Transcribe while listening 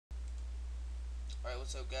Alright,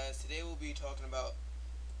 what's up guys? Today we'll be talking about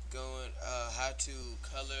how to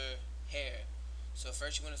color hair. So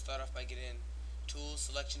first you want to start off by getting tools,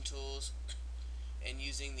 selection tools, and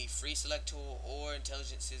using the free select tool or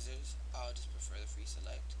intelligent scissors. I'll just prefer the free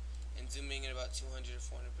select. And zooming in about 200 or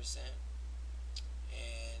 400%.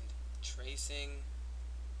 And tracing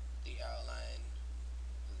the outline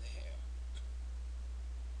of the hair.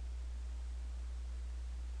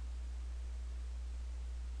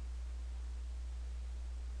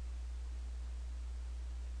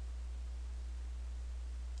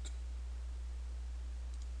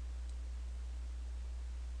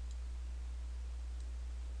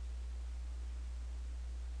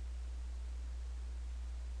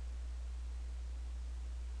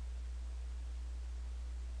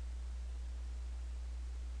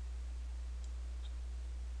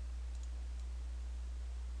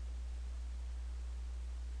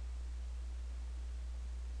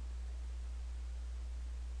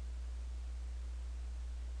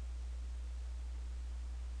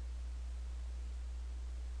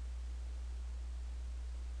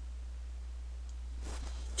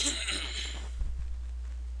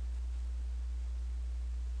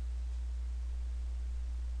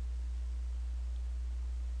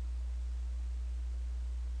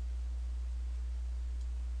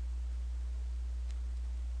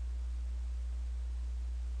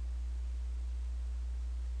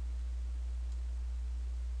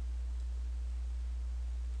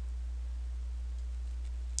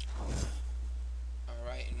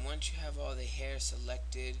 Alright, and once you have all the hair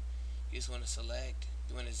selected, you just want to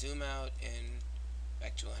you want to zoom out and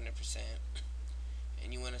back to 100%,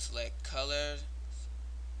 and you want to select color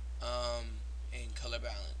and color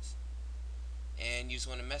balance, and you just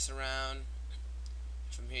want to mess around.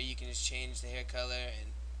 From here you can just change the hair color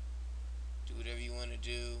and do whatever you want to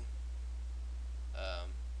do.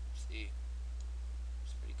 See,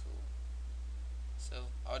 it's pretty cool. So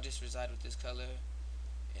I'll just reside with this color,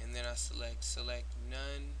 and then I select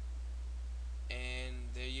none, and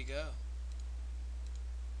there you go.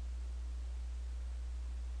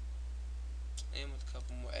 And with a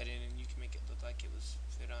couple more editing, you can make it look like it was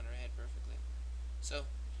fit on her head perfectly. So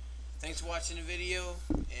thanks for watching the video,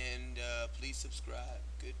 and please subscribe.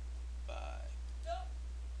 Goodbye.